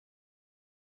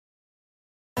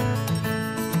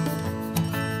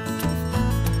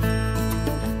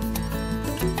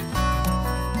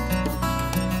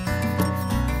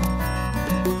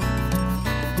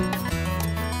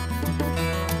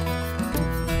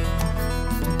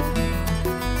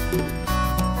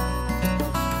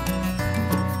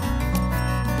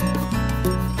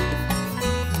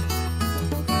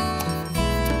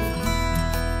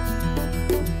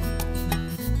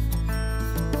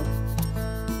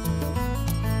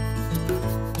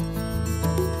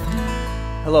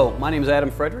Hello, my name is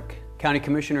Adam Frederick, County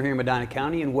Commissioner here in Medina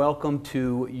County, and welcome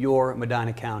to your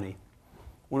Medina County.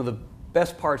 One of the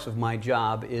best parts of my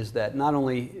job is that not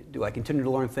only do I continue to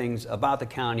learn things about the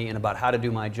county and about how to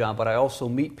do my job, but I also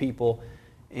meet people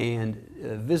and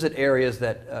visit areas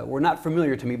that were not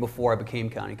familiar to me before I became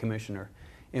County Commissioner.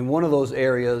 And one of those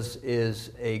areas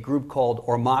is a group called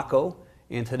Ormaco,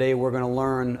 and today we're going to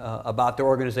learn about their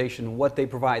organization, what they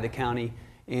provide the county,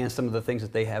 and some of the things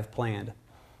that they have planned.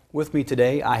 With me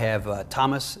today I have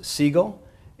Thomas Sigel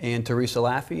and Teresa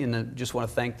Laffey, and I just want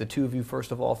to thank the two of you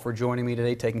first of all for joining me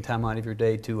today, taking time out of your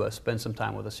day to spend some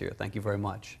time with us here. Thank you very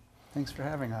much. Thanks for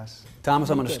having us. Thomas,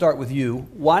 I'm going to start with you.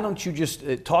 Why don't you just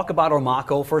talk about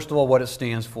Ormaco, first of all, what it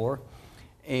stands for,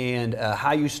 and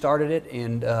how you started it,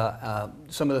 and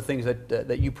some of the things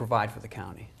that you provide for the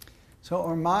county. So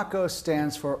Ormaco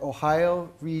stands for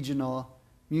Ohio Regional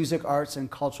Music, Arts, and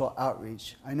Cultural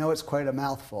Outreach. I know it's quite a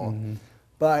mouthful,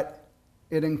 but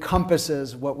it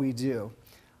encompasses what we do.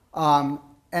 And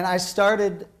I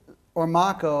started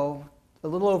Ormaco a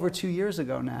little over 2 years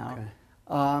ago now.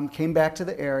 Okay. Came back to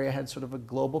the area, had sort of a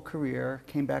global career,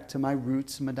 came back to my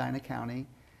roots in Medina County,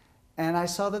 and I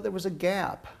saw that there was a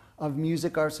gap of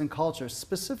music, arts, and culture,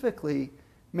 specifically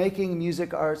making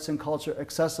music, arts, and culture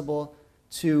accessible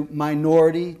to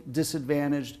minority,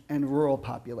 disadvantaged, and rural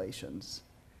populations.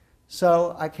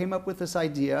 So I came up with this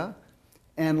idea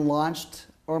and launched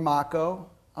Ormaco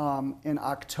in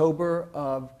October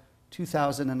of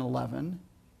 2011.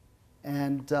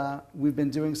 And we've been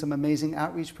doing some amazing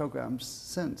outreach programs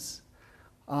since.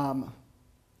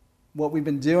 What we've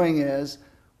been doing is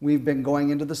we've been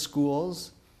going into the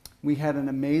schools. We had an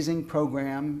amazing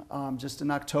program just in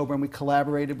October, and we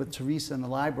collaborated with Teresa in the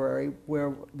library,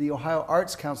 where the Ohio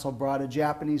Arts Council brought a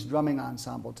Japanese drumming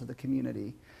ensemble to the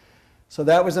community. So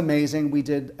that was amazing. We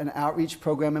did an outreach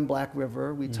program in Black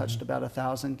River. We touched about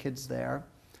 1,000 kids there.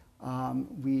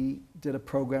 We did a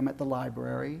program at the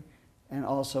library and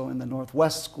also in the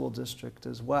Northwest School District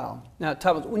as well. Now,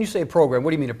 Thomas, when you say a program,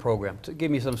 what do you mean a program? Give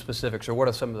me some specifics, or what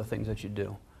are some of the things that you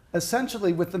do?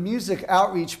 Essentially, with the music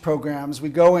outreach programs, we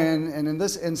go in, and in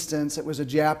this instance, it was a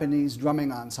Japanese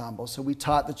drumming ensemble. So we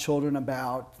taught the children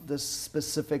about the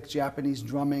specific Japanese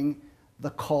drumming, the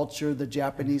culture, the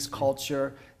Japanese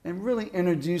culture, and really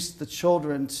introduced the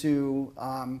children to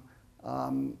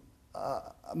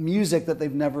music that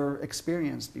they've never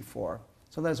experienced before.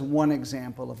 So that's one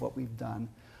example of what we've done.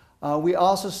 We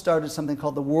also started something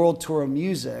called the World Tour of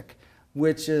Music,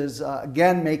 which is,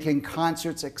 again, making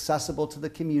concerts accessible to the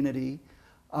community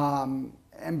and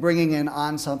bringing in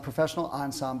professional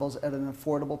ensembles at an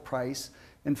affordable price.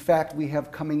 In fact, we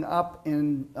have coming up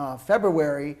in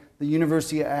February the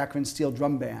University of Akron Steel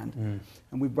Drum Band,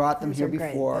 and we brought them here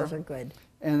before. Those are good.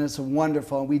 And it's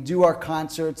wonderful. We do our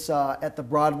concerts at the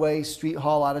Broadway Street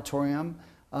Hall Auditorium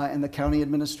in the County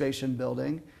Administration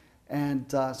Building, and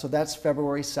so that's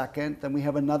February 2nd. Then we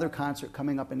have another concert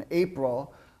coming up in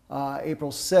April,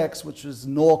 April 6th, which is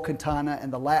Noel Quintana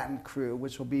and the Latin Crew,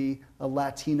 which will be a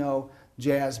Latino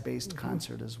jazz-based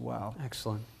concert as well.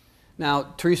 Excellent.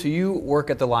 Now, Teresa, you work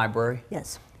at the library.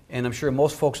 Yes. And I'm sure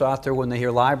most folks out there, when they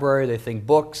hear library, they think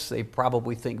books, they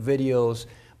probably think videos.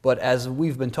 But as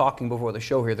we've been talking before the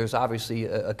show here, there's obviously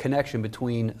a connection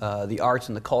between the arts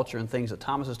and the culture and things that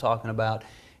Thomas is talking about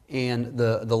and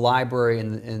the library,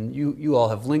 and you all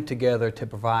have linked together to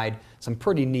provide some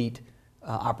pretty neat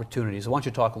opportunities. So why don't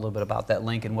you talk a little bit about that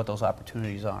link and what those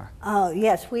opportunities are?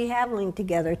 Yes, we have linked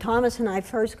together. Thomas and I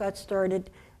first got started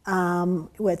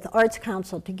with the Arts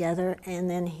Council together, and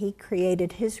then he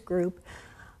created his group.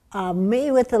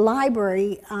 Me with the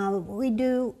library,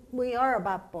 we are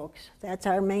about books. That's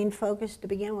our main focus to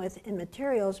begin with in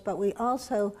materials, but we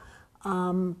also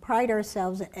pride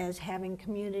ourselves as having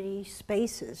community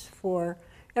spaces for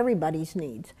everybody's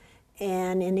needs.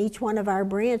 And in each one of our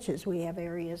branches, we have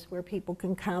areas where people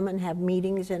can come and have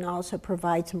meetings and also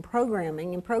provide some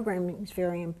programming. And programming is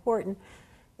very important,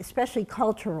 especially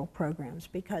cultural programs,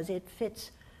 because it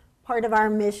fits part of our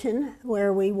mission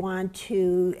where we want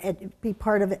to be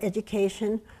part of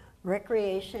education,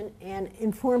 recreation, and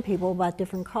inform people about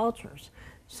different cultures.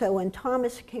 So when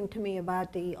Thomas came to me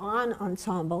about the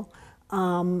ensemble,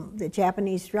 the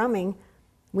Japanese drumming,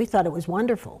 we thought it was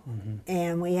wonderful.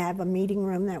 And we have a meeting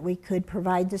room that we could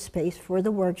provide the space for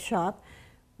the workshop.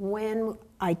 When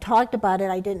I talked about it,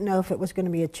 I didn't know if it was going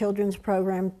to be a children's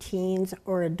program, teens,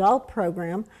 or adult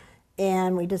program,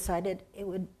 and we decided it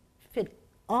would fit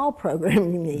all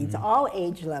programming needs, all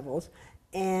age levels,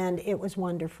 and it was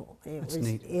wonderful. That's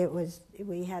neat.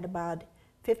 We had about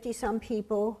 50-some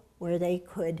people where they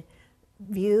could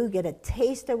view, get a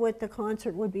taste of what the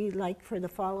concert would be like for the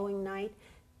following night,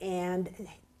 and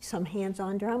some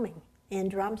hands-on drumming. And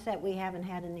drums that we haven't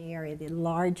had in the area, the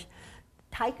large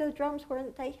taiko drums,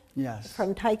 weren't they? Yes.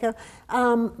 From taiko.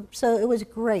 So it was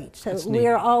great. So That's neat.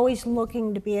 we're always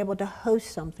looking to be able to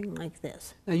host something like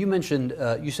this. Now you mentioned,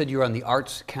 you said you were on the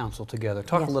Arts Council together.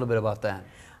 Talk Yes. a little bit about that.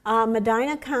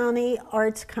 Medina County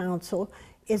Arts Council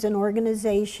is an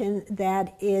organization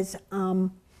that is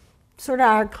sort of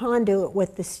our conduit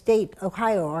with the state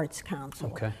Ohio Arts Council.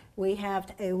 Okay.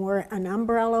 We're an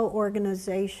umbrella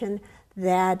organization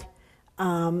that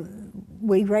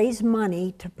we raise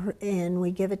money and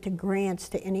we give it to grants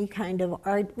to any kind of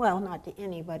art, well, not to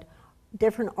any, but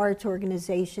different arts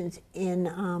organizations in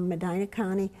Medina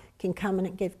County can come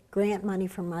and get grant money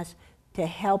from us to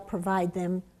help provide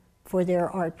them for their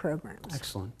art programs.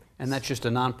 Excellent. And that's just a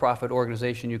nonprofit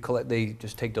organization you collect, they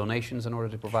just take donations in order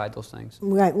to provide those things?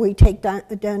 Right, we take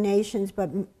donations, but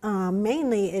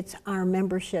mainly it's our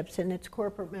memberships, and it's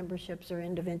corporate memberships or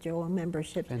individual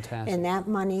memberships. Fantastic. And that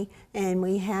money, and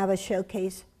we have a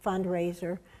showcase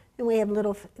fundraiser, and we have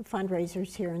little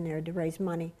fundraisers here and there to raise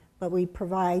money, but we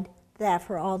provide that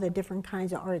for all the different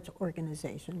kinds of arts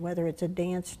organizations, whether it's a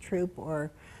dance troupe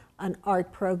or an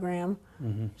art program.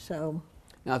 So.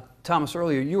 Now, Thomas,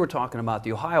 earlier you were talking about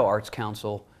the Ohio Arts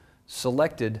Council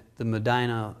selected the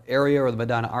Medina area or the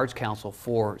Medina Arts Council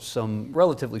for some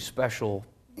relatively special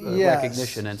Yes.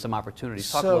 recognition and some opportunities.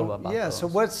 Talk a little bit about those. So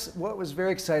what was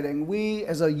very exciting, we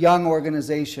as a young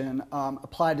organization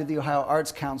applied to the Ohio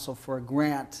Arts Council for a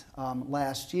grant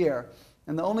last year.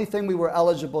 And the only thing we were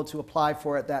eligible to apply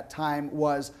for at that time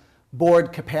was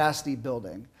board capacity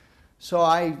building. So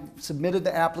I submitted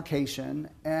the application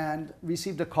and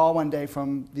received a call one day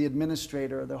from the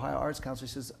administrator of the Ohio Arts Council.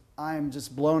 He says, I'm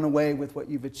just blown away with what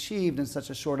you've achieved in such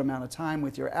a short amount of time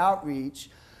with your outreach.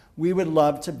 We would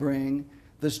love to bring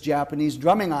this Japanese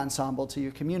drumming ensemble to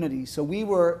your community. So we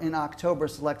were, in October,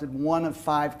 selected one of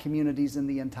 5 communities in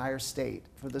the entire state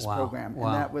for this Wow. program. Wow.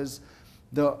 And that was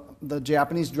the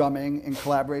Japanese drumming in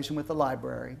collaboration with the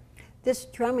library. This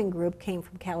drumming group came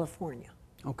from California.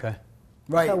 Okay.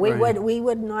 Right. So we right.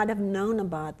 would not have known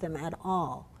about them at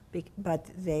all, but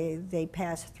they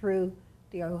passed through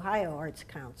the Ohio Arts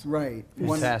Council. Right.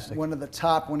 Fantastic. One of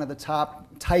the top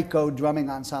taiko drumming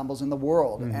ensembles in the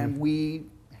world, and we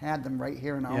had them right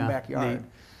here in our own Yeah, backyard. neat.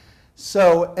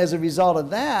 So as a result of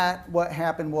that, what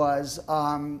happened was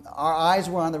our eyes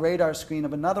were on the radar screen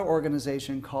of another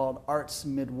organization called Arts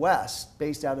Midwest,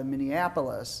 based out of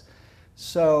Minneapolis.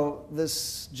 So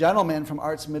this gentleman from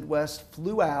Arts Midwest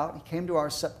flew out. He came to our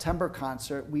September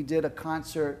concert. We did a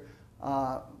concert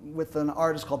with an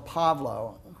artist called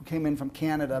Pavlo, who came in from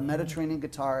Canada, Mediterranean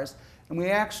guitarist. And we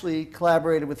actually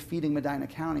collaborated with Feeding Medina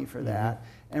County for that.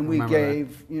 And we Remember that.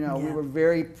 gave, we Yeah. were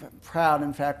very proud.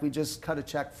 In fact, we just cut a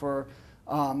check for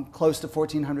close to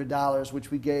 $1,400, which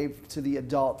we gave to the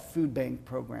adult food bank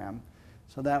program.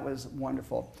 So that was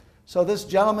wonderful. So this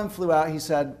gentleman flew out. He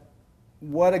said,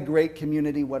 what a great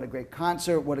community, what a great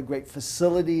concert, what a great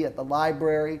facility at the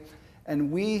library.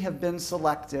 And we have been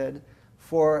selected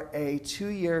for a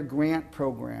 2-year grant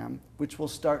program, which will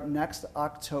start next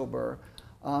October,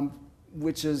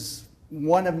 which is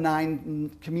one of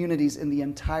 9 communities in the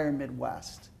entire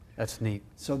Midwest. That's neat.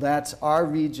 So that's our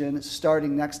region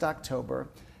starting next October.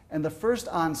 And the first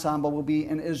ensemble will be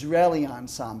an Israeli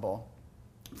ensemble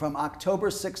from October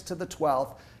 6th to the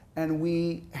 12th. And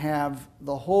we have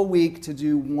the whole week to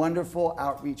do wonderful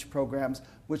outreach programs,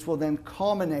 which will then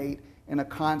culminate in a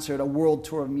concert, a world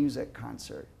tour of music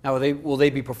concert. Now, will they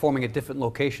be performing at different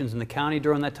locations in the county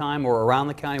during that time or around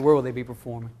the county? Where will they be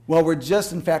performing? Well,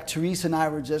 in fact, Teresa and I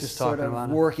were just sort talking of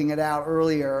about it. working it out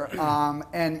earlier.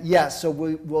 And yes, so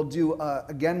we'll do,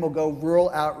 again, we'll go rural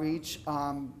outreach,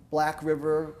 Black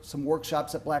River, some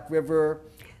workshops at Black River.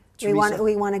 We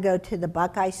want to go to the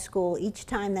Buckeye School each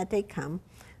time that they come.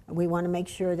 We want to make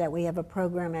sure that we have a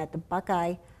program at the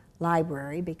Buckeye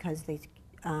Library because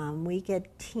we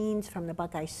get teens from the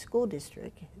Buckeye School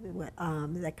District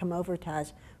that come over to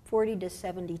us, 40 to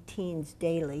 70 teens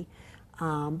daily,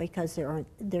 because there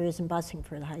isn't busing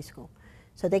for the high school.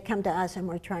 So they come to us and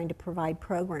we're trying to provide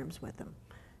programs with them.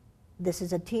 This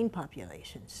is a teen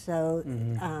population. So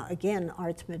again,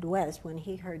 Arts Midwest, when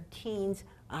he heard teens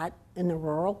out in the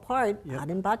rural part, out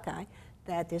in Buckeye,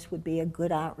 that this would be a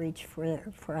good outreach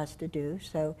for us to do.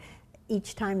 So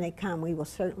each time they come, we will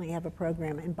certainly have a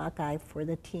program in Buckeye for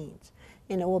the teens.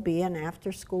 And it will be an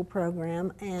after-school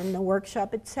program, and the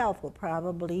workshop itself will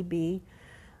probably be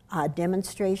a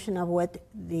demonstration of what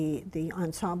the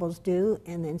ensembles do,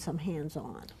 and then some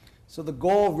hands-on. So the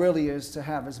goal really is to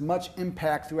have as much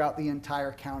impact throughout the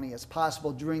entire county as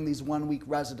possible during these 1-week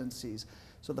residencies.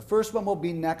 So the first one will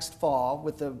be next fall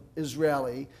with the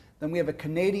Israeli. Then we have a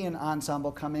Canadian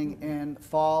ensemble coming in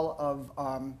fall of,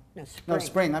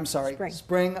 spring, I'm sorry.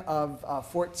 Spring of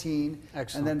 14.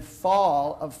 Excellent. And then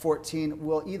fall of 14,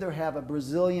 we'll either have a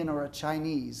Brazilian or a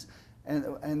Chinese.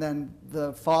 And then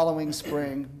the following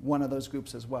spring, one of those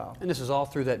groups as well. And this is all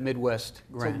through that Midwest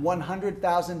It's a grant.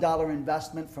 $100,000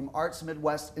 investment from Arts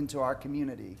Midwest into our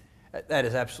community. That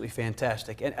is absolutely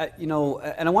fantastic. And,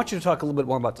 and I want you to talk a little bit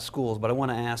more about the schools, but I want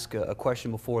to ask a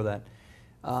question before that.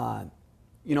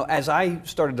 As I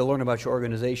started to learn about your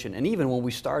organization, and even when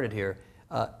we started here,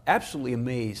 absolutely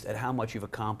amazed at how much you've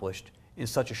accomplished in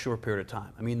such a short period of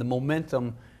time. I mean, the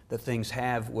momentum that things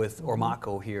have with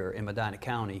Ormaco here in Medina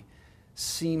County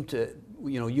seem to,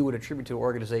 you would attribute to an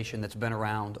organization that's been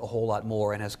around a whole lot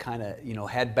more and has kind of,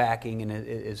 had backing and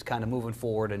is kind of moving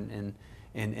forward and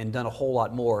done a whole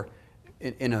lot more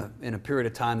in a period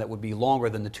of time that would be longer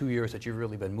than the 2 years that you've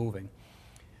really been moving.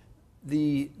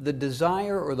 The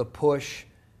desire or the push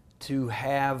to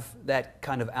have that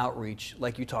kind of outreach,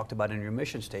 like you talked about in your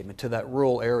mission statement, to that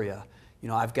rural area.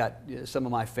 I've got some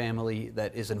of my family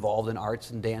that is involved in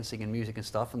arts and dancing and music and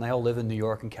stuff, and they all live in New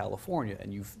York and California.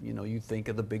 And you think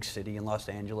of the big city in Los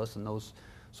Angeles and those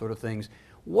sort of things.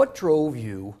 What drove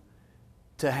you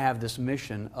to have this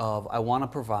mission of, I want to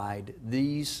provide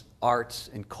these arts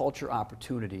and culture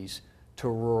opportunities to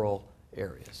rural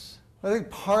areas? I think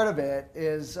part of it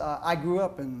is I grew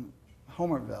up in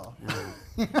Homerville.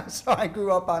 So I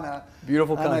grew up on a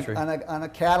beautiful country on a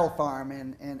cattle farm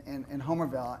in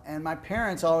Homerville, and my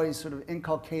parents always sort of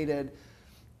inculcated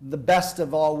the best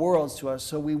of all worlds to us.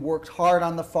 So we worked hard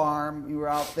on the farm. We were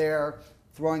out there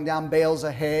throwing down bales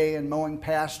of hay and mowing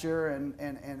pasture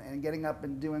and getting up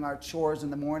and doing our chores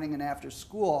in the morning and after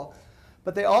school.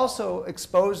 But they also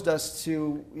exposed us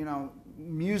to,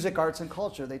 music, arts, and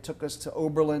culture. They took us to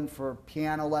Oberlin for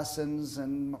piano lessons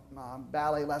and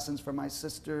ballet lessons for my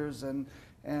sisters,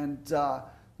 so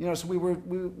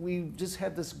we just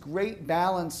had this great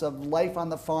balance of life on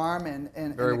the farm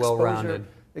and very well-rounded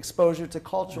exposure to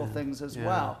cultural things as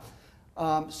well.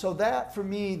 So that, for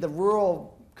me, the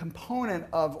rural component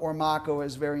of Ormaco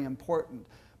is very important.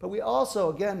 But we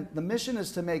also, again, the mission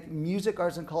is to make music,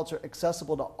 arts, and culture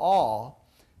accessible to all,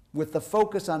 with the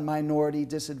focus on minority,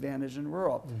 disadvantaged, and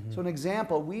rural. Mm-hmm. So an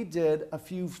example, we did a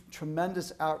few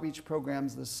tremendous outreach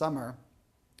programs this summer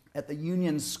at the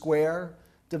Union Square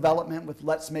development with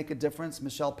Let's Make a Difference,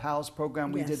 Michelle Powell's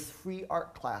program. We did free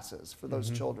art classes for those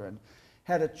children.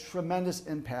 Had a tremendous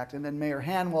impact. And then Mayor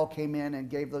Hanwell came in and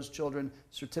gave those children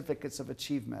certificates of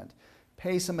achievement.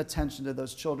 Pay some attention to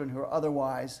those children who are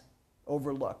otherwise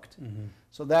overlooked. Mm-hmm.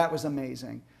 So that was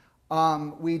amazing.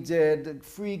 We did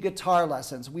free guitar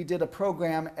lessons. We did a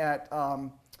program at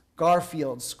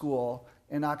Garfield School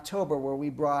in October where we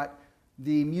brought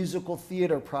the musical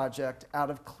theater project out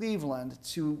of Cleveland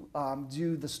to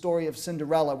do the story of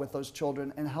Cinderella with those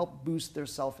children and help boost their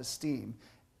self-esteem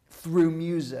through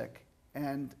music.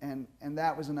 And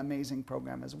that was an amazing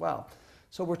program as well.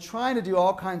 So we're trying to do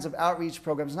all kinds of outreach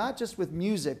programs, not just with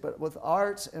music, but with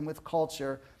arts and with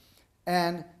culture.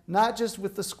 And not just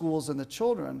with the schools and the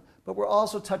children, but we're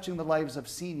also touching the lives of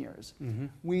seniors.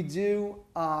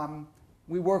 Mm-hmm.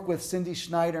 We work with Cindy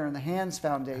Schneider and the Hands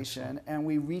Foundation, and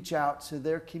we reach out to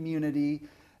their community.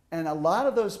 And a lot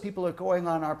of those people are going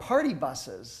on our party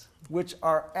buses, which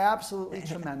are absolutely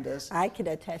tremendous. I can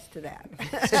attest to that.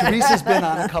 Teresa's been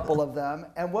on a couple of them.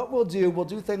 And what we'll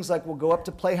do things like we'll go up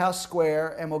to Playhouse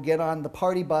Square and we'll get on the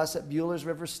party bus at Bueller's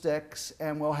River Styx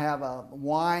and we'll have a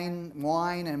wine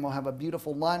and we'll have a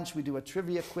beautiful lunch. We do a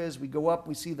trivia quiz. We go up,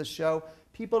 we see the show.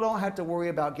 People don't have to worry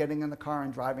about getting in the car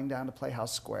and driving down to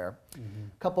Playhouse Square. Mm-hmm.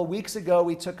 A couple weeks ago,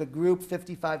 we took a group,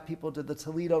 55 people, to the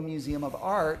Toledo Museum of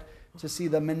Art to see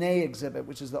the Manet exhibit,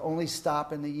 which is the only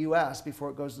stop in the U.S. before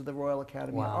it goes to the Royal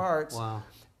Academy of Arts. Wow.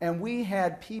 And we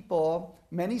had people,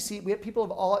 we had people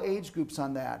of all age groups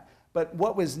on that. But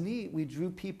what was neat, we drew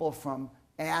people from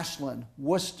Ashland,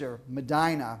 Worcester,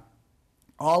 Medina,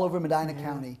 all over Medina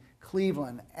County,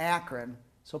 Cleveland, Akron.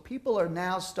 So people are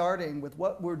now starting with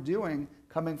what we're doing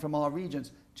coming from all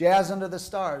regions. Jazz Under the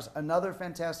Stars, another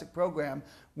fantastic program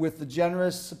with the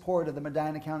generous support of the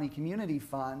Medina County Community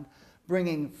Fund,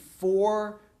 bringing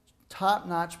 4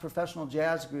 top-notch professional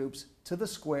jazz groups to the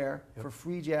square for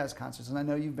free jazz concerts. And I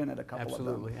know you've been at a couple of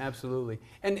them. Absolutely.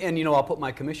 And I'll put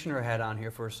my commissioner hat on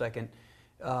here for a second.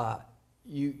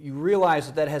 You realize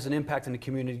that has an impact in the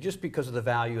community just because of the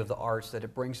value of the arts that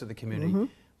it brings to the community.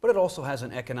 But it also has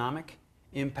an economic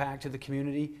impact to the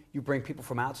community. You bring people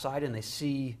from outside and they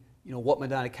see what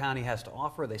Medina County has to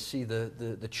offer. They see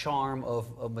the charm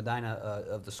of Medina,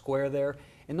 of the square there.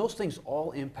 And those things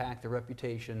all impact the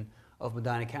reputation of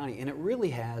Medina County, and it really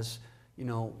has, you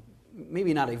know,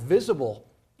 maybe not a visible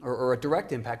or a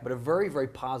direct impact, but a very, very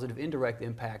positive indirect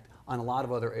impact on a lot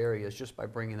of other areas just by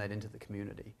bringing that into the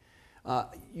community.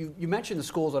 You mentioned the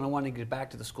schools, and I want to get back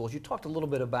to the schools. You talked a little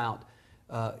bit about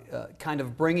kind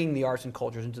of bringing the arts and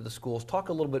cultures into the schools. Talk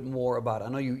a little bit more about it. I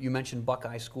know you mentioned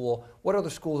Buckeye School. What other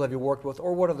schools have you worked with,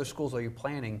 or what other schools are you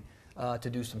planning to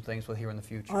do some things with here in the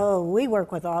future? Oh, we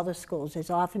work with all the schools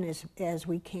as often as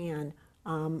we can.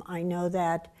 I know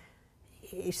that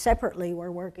separately we're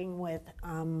working with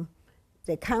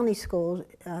the county school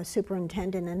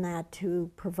superintendent and that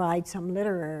to provide some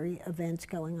literary events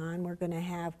going on. We're going to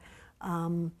have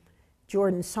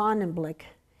Jordan Sonnenblick,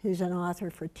 who's an author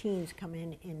for teens, come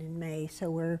in May. So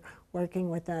we're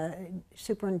working with the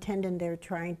superintendent there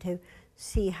trying to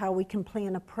see how we can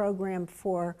plan a program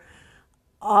for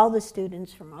all the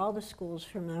students from all the schools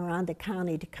from around the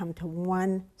county to come to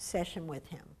one session with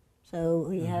him. So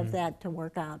we have that to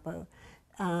work out. But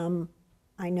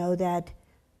I know that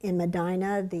in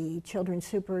Medina, the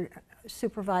children's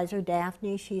supervisor,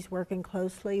 Daphne, she's working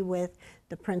closely with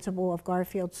the principal of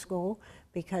Garfield School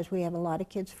because we have a lot of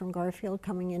kids from Garfield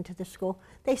coming into the school.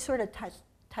 They sort of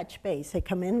touch base. They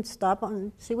come in and stop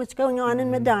and see what's going on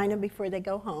in Medina before they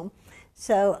go home.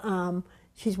 So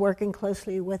she's working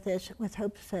closely with us with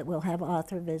hopes that we'll have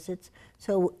author visits.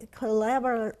 So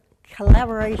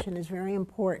collaboration is very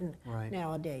important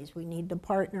nowadays. We need the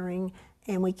partnering,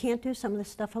 and we can't do some of this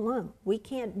stuff alone. We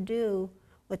can't do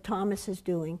what Thomas is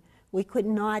doing. We could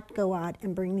not go out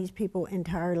and bring these people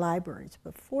into our libraries,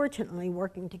 but fortunately,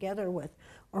 working together with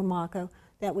Ormaco,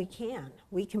 that we can.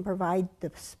 We can provide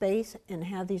the space and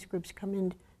have these groups come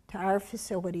into our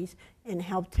facilities and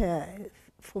help to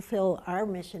fulfill our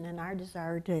mission and our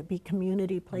desire to be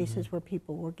community places where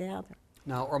people will gather.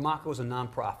 Now, Ormaco is a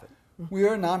nonprofit. We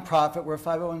are a nonprofit. We're a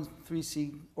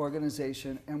 501(c)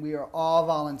 organization, and we are all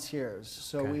volunteers.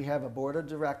 So we have a board of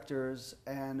directors,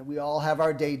 and we all have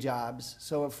our day jobs.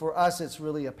 So for us, it's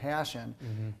really a passion.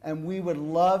 And we would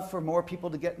love for more people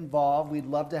to get involved. We'd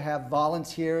love to have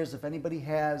volunteers. If anybody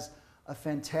has a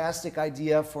fantastic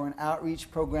idea for an outreach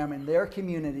program in their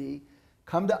community,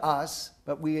 come to us.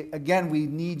 But we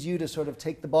need you to sort of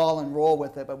take the ball and roll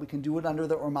with it, but we can do it under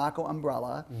the Ormaco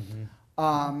umbrella.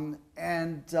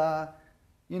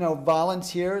 You know,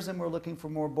 volunteers, and we're looking for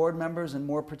more board members and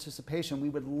more participation. We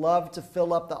would love to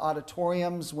fill up the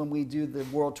auditoriums when we do the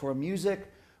World Tour of Music.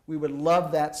 We would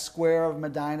love that square of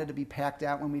Medina to be packed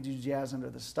out when we do Jazz Under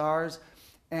the Stars.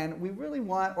 And we really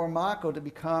want Ormaco to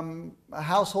become a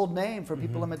household name for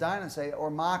people in Medina and say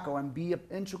Ormaco and be an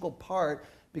integral part,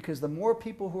 because the more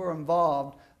people who are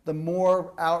involved, the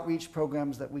more outreach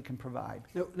programs that we can provide.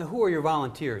 Now, who are your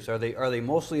volunteers? Are they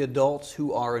mostly adults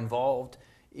who are involved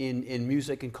in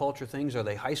music and culture things? Are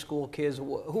they high school kids?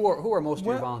 Who are most of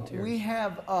your volunteers? We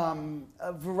have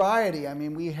a variety. I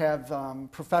mean, we have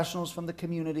professionals from the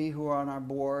community who are on our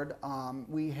board.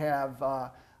 We have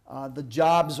the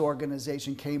Jobs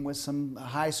organization came with some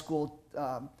high school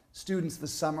students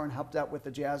this summer and helped out with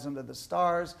the Jazz Under the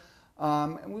Stars.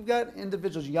 And we've got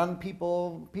individuals, young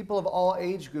people, people of all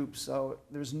age groups, so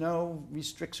there's no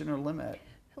restriction or limit.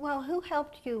 Well, who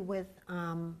helped you with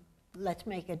Let's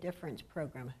Make a Difference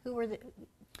program? Who were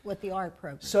with the art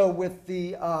program? So with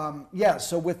the art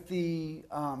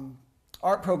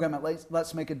program at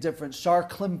Let's Make a Difference, Shar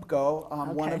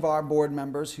Klimko, one of our board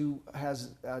members who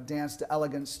has a Dance to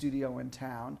Elegance studio in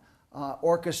town,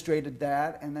 orchestrated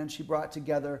that, and then she brought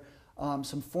together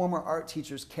some former art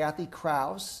teachers, Kathy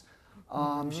Krause.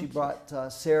 She brought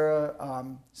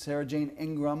Sarah Jane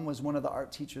Ingram was one of the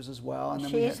art teachers as well. And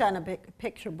then she's done a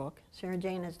picture book. Sarah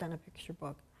Jane has done a picture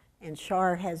book. And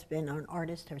Shar has been an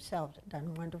artist herself,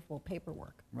 done wonderful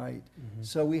paperwork. Right.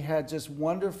 So we had just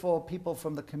wonderful people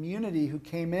from the community who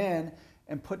came in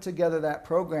and put together that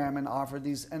program and offered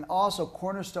these. And also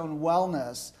Cornerstone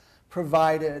Wellness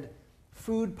provided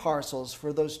food parcels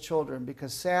for those children,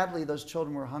 because sadly those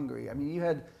children were hungry. I mean, you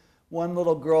had one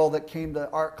little girl that came to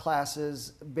art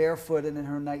classes barefoot and in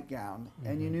her nightgown,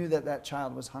 and you knew that that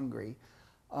child was hungry.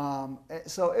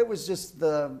 So it was just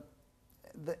the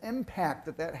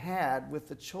impact that had with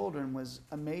the children was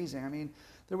amazing. I mean,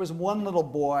 there was one little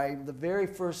boy, the very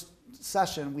first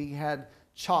session we had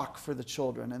chalk for the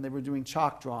children, and they were doing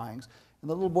chalk drawings. And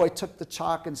the little boy took the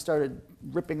chalk and started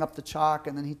ripping up the chalk,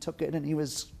 and then he took it and he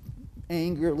was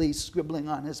angrily scribbling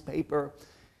on his paper.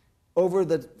 Over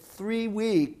the 3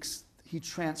 weeks, he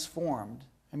transformed.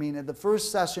 I mean, at the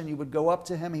first session, you would go up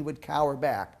to him, he would cower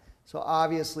back. So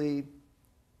obviously,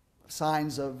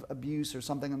 signs of abuse or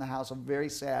something in the house are very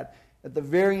sad. At the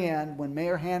very end, when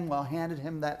Mayor Hanwell handed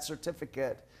him that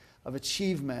certificate of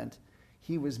achievement,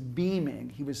 he was beaming.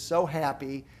 He was so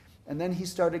happy. And then he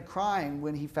started crying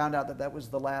when he found out that that was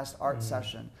the last art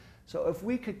session. So if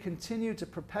we could continue to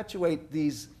perpetuate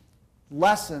these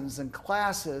lessons and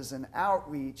classes and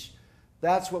outreach,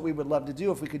 that's what we would love to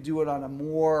do if we could do it on a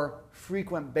more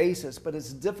frequent basis. But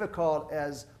it's difficult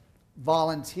as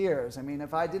volunteers. I mean,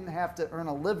 if I didn't have to earn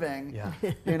a living,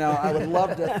 you know, I would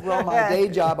love to throw my day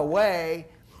job away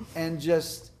and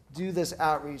just do this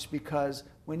outreach, because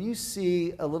when you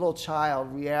see a little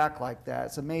child react like that,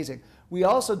 it's amazing. We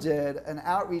also did an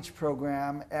outreach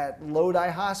program at Lodi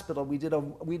Hospital. We did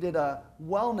a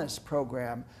wellness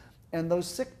program, and those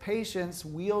sick patients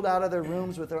wheeled out of their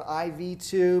rooms with their IV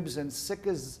tubes and sick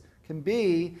as can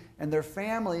be, and their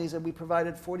families, and we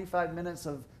provided 45 minutes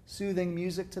of soothing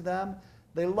music to them.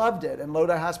 They loved it, and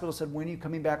Lodi Hospital said, "When are you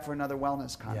coming back for another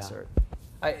wellness concert?"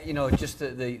 You know, just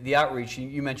the outreach,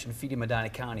 you mentioned Feeding Medina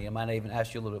County. I might even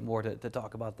ask you a little bit more to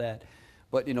talk about that.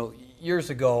 But, you know, years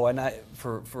ago, and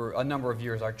for a number of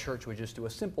years, our church would just do a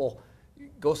simple,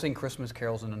 go sing Christmas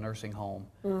carols in a nursing home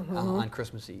on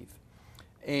Christmas Eve.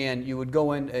 And you would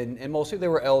go in, and mostly they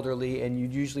were elderly, and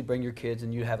you'd usually bring your kids,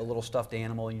 and you'd have a little stuffed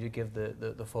animal, and you'd give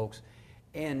the folks.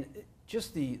 And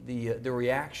just the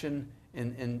reaction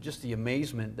and just the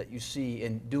amazement that you see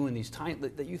in doing these tiny,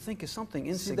 that you think is something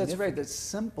insignificant. See, that's right. That's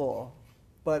simple,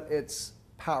 but it's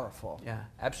powerful. Yeah,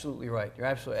 absolutely right. You're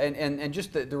absolutely, and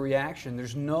just the reaction,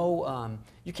 there's no,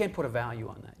 you can't put a value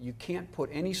on that. You can't put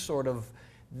any sort of,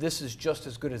 this is just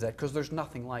as good as that, because there's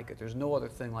nothing like it. There's no other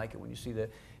thing like it when you see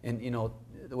that. And, you know,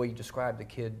 the way you described the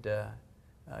kid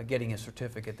getting his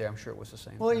certificate there, I'm sure it was the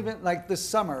same. Well, thing. even like this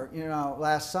summer, you know,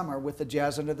 last summer with the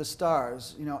Jazz Under the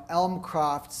Stars, you know,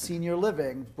 Elmcroft Senior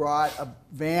Living brought a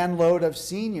van load of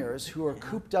seniors who are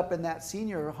cooped up in that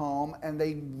senior home, and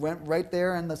they went right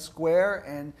there in the square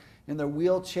and in their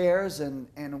wheelchairs,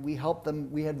 and we helped them.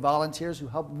 We had volunteers who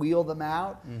helped wheel them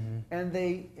out, and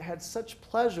they had such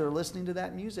pleasure listening to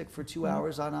that music for 2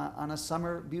 hours on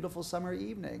a beautiful summer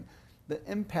evening. The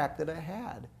impact that it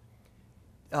had.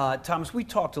 Thomas, we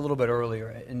talked a little bit earlier,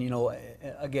 and you know,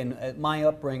 again, at my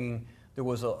upbringing, there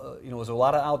was a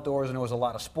lot of outdoors and there was a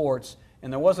lot of sports,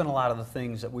 and there wasn't a lot of the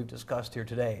things that we've discussed here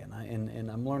today.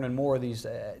 And I'm learning more of these,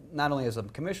 not only as a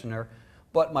commissioner,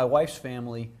 but my wife's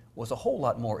family was a whole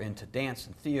lot more into dance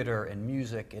and theater and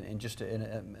music, and just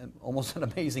almost an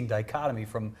amazing dichotomy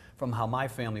from how my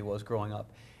family was growing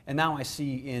up. And now I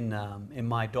see in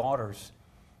my daughters,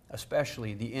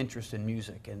 especially, the interest in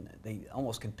music, and they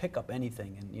almost can pick up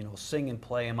anything and, you know, sing and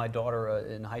play. And my daughter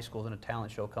in high school is in a talent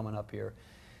show coming up here.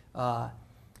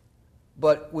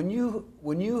 But when you're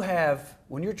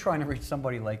trying to reach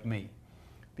somebody like me,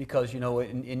 because, you know,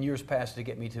 in years past, to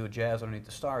get me to a Jazz Underneath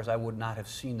the Stars, I would not have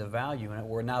seen the value in it.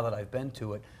 Where now that I've been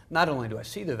to it, not only do I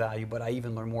see the value, but I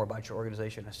even learn more about your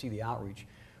organization. I see the outreach.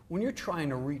 When you're trying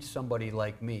to reach somebody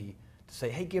like me to say,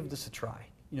 hey, give this a try.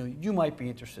 You know, you might be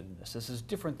interested in this. This is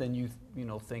different than you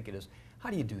think it is. How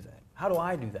do you do that? How do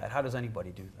I do that? How does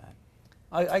anybody do that?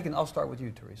 I'll start with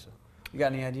you, Teresa. You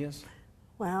got any ideas?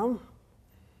 Well,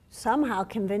 somehow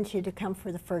convince you to come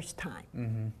for the first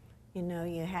time. You know,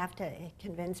 you have to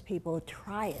convince people to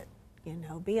try it. You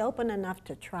know, be open enough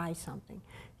to try something.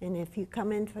 And if you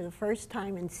come in for the first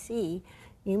time and see,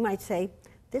 you might say,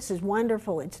 this is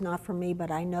wonderful, it's not for me, but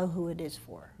I know who it is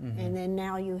for. And then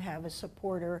now you have a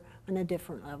supporter on a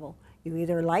different level. You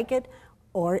either like it,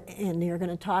 and you're going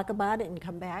to talk about it and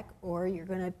come back, or you're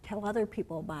going to tell other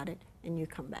people about it and you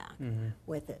come back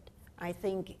with it. I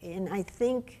think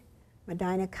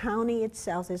Medina County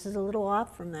itself, this is a little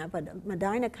off from that, but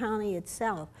Medina County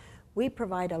itself, we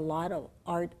provide a lot of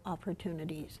art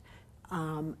opportunities.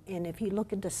 And if you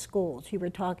look at the schools, you were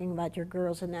talking about your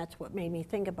girls, and that's what made me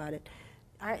think about it.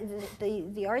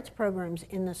 The arts programs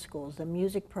in the schools, the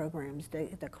music programs,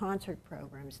 the concert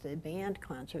programs, the band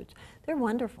concerts, they're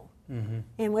wonderful.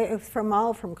 And we're from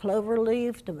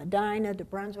Cloverleaf to Medina to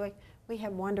Brunswick, we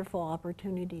have wonderful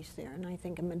opportunities there. And I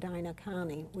think in Medina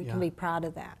County, we can be proud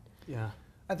of that. Yeah.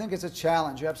 I think it's a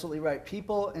challenge. You're absolutely right.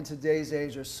 People in today's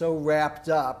age are so wrapped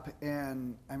up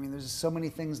in, I mean, there's so many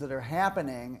things that are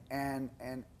happening, and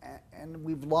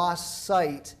we've lost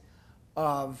sight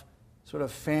of sort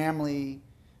of family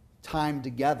time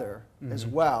together as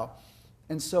well.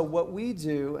 And so what we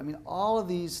do, I mean, all of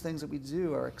these things that we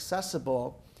do are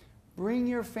accessible. Bring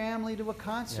your family to a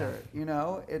concert. You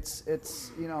know, it's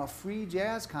you know, a free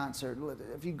jazz concert.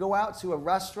 If you go out to a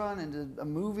restaurant and to a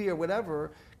movie or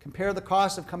whatever, compare the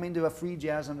cost of coming to a free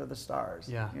Jazz Under the Stars.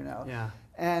 You know,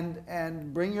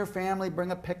 and bring your family,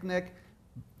 bring a picnic,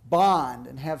 bond,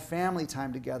 and have family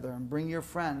time together, and bring your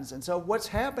friends. And so what's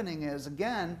happening is,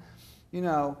 again, you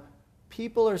know,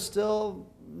 people are still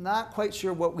not quite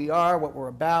sure what we are, what we're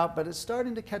about, but it's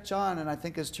starting to catch on. And I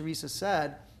think, as Teresa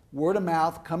said, word of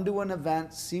mouth, come to an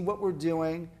event, see what we're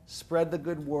doing, spread the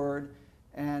good word,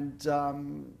 and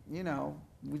you know,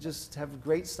 we just have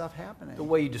great stuff happening. The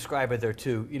way you describe it there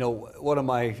too, you know, one of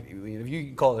my, if you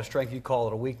can call it a strength, you call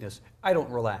it a weakness. I don't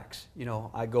relax. You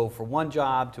know, I go from one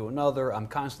job to another. I'm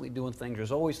constantly doing things.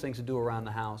 There's always things to do around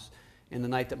the house. And the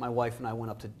night that my wife and I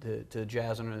went up to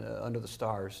jazz under the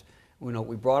stars, you know,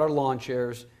 we brought our lawn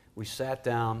chairs, we sat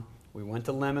down, we went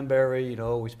to Lemonberry, you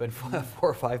know, we spent $4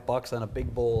 or $5 on a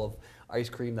big bowl of ice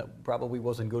cream that probably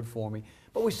wasn't good for me.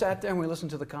 But we sat there and we listened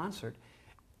to the concert.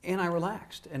 And I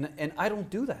relaxed, and I don't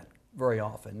do that very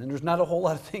often, and there's not a whole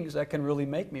lot of things that can really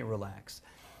make me relax.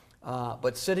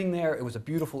 But sitting there, it was a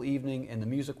beautiful evening, and the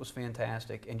music was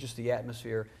fantastic, and just the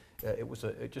atmosphere, it was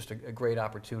just a great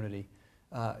opportunity.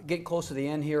 Getting close to the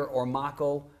end here,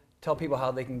 Ormaco, tell people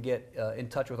how they can get in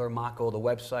touch with Ormaco, the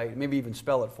website, maybe even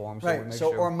spell it for them. Right,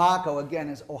 so Ormaco, again,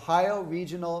 is Ohio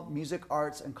Regional Music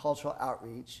Arts and Cultural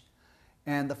Outreach,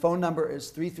 and the phone number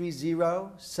is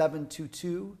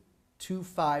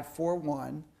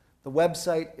 330-722-2541. The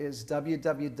website is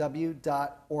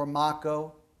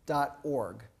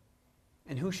www.ormaco.org.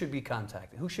 And who should be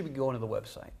contacted? Who should be going to the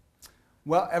website?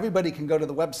 Well, everybody can go to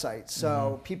the website.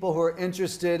 So people who are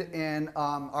interested in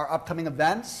our upcoming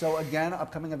events. So again,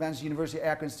 upcoming events, University of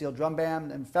Akron Steel Drum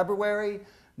Band in February,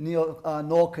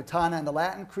 Noel Katana and the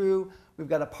Latin Crew. We've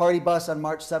got a party bus on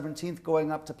March 17th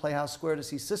going up to Playhouse Square to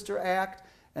see Sister Act.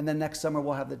 And then next summer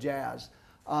we'll have the jazz.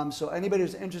 So anybody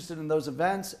who's interested in those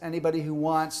events, anybody who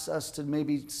wants us to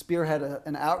maybe spearhead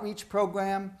an outreach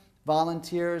program,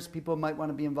 volunteers, people who might want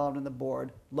to be involved in the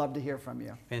board, love to hear from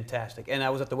you. Fantastic. And I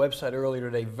was at the website earlier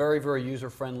today, very, very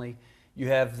user-friendly. You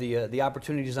have the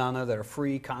opportunities on there that are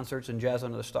free, concerts and Jazz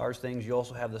Under the Stars things. You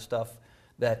also have the stuff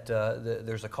that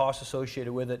there's a cost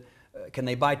associated with it. Can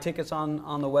they buy tickets on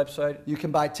the website? You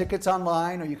can buy tickets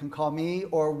online, or you can call me,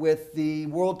 or with the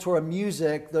World Tour of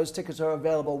Music, those tickets are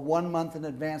available 1 month in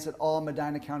advance at all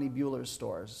Medina County Buehler's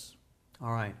stores.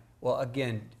 All right. Well,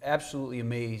 again, absolutely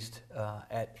amazed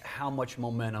at how much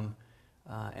momentum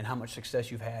and how much success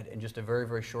you've had in just a very,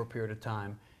 very short period of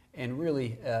time. And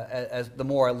really, as the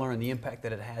more I learn, the impact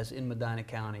that it has in Medina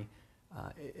County,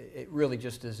 it really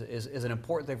just is an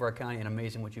important thing for our county, and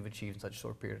amazing what you've achieved in such a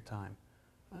short period of time.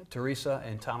 Teresa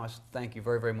and Thomas, thank you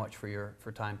very, very much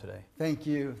for time today. Thank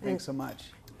you. Thanks so much.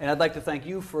 And I'd like to thank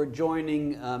you for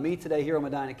joining me today here in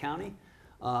Medina County.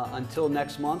 Until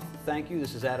next month, thank you.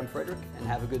 This is Adam Frederick, and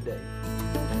have a good day.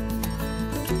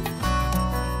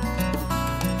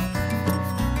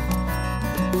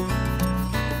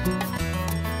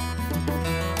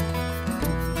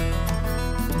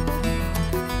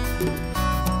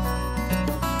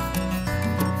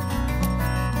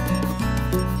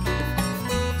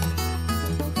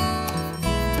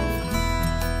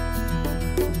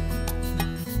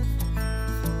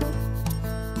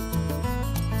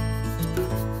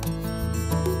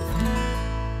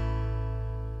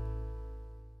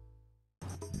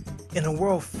 In a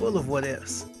world full of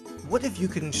what-ifs, what if you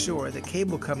could ensure that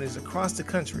cable companies across the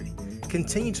country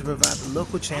continue to provide the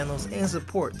local channels and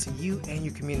support to you and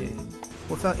your community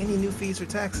without any new fees or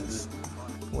taxes?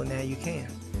 Well, now you can.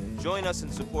 Join us in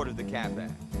support of the CAP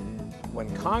Act. When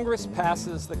Congress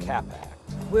passes the CAP Act,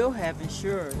 we'll have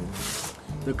ensured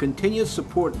the continued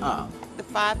support of the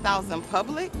 5,000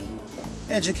 public,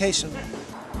 educational,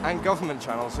 and government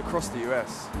channels across the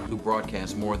U.S. who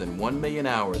broadcast more than 1 million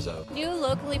hours of new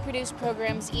locally produced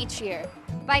programs each year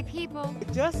by people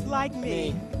just like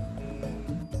me.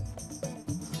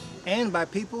 And by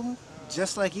people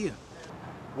just like you.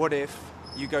 What if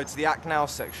you go to the Act Now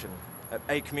section at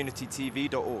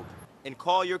acommunitytv.org and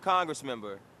call your Congress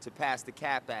member to pass the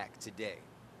CAP Act today?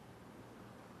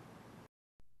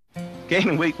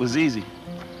 Gaining weight was easy.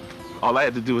 All I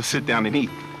had to do was sit down and eat.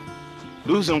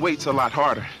 Losing weight's a lot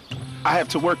harder. I have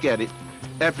to work at it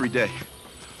every day.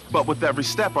 But with every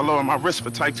step, I lower my risk for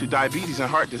type 2 diabetes and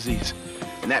heart disease.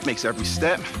 And that makes every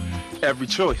step, every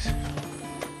choice,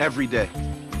 every day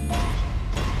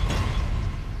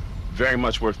very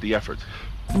much worth the effort.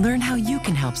 Learn how you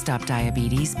can help stop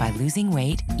diabetes by losing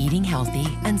weight, eating healthy,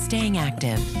 and staying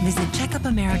active. Visit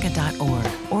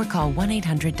checkupamerica.org or call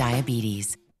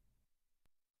 1-800-DIABETES.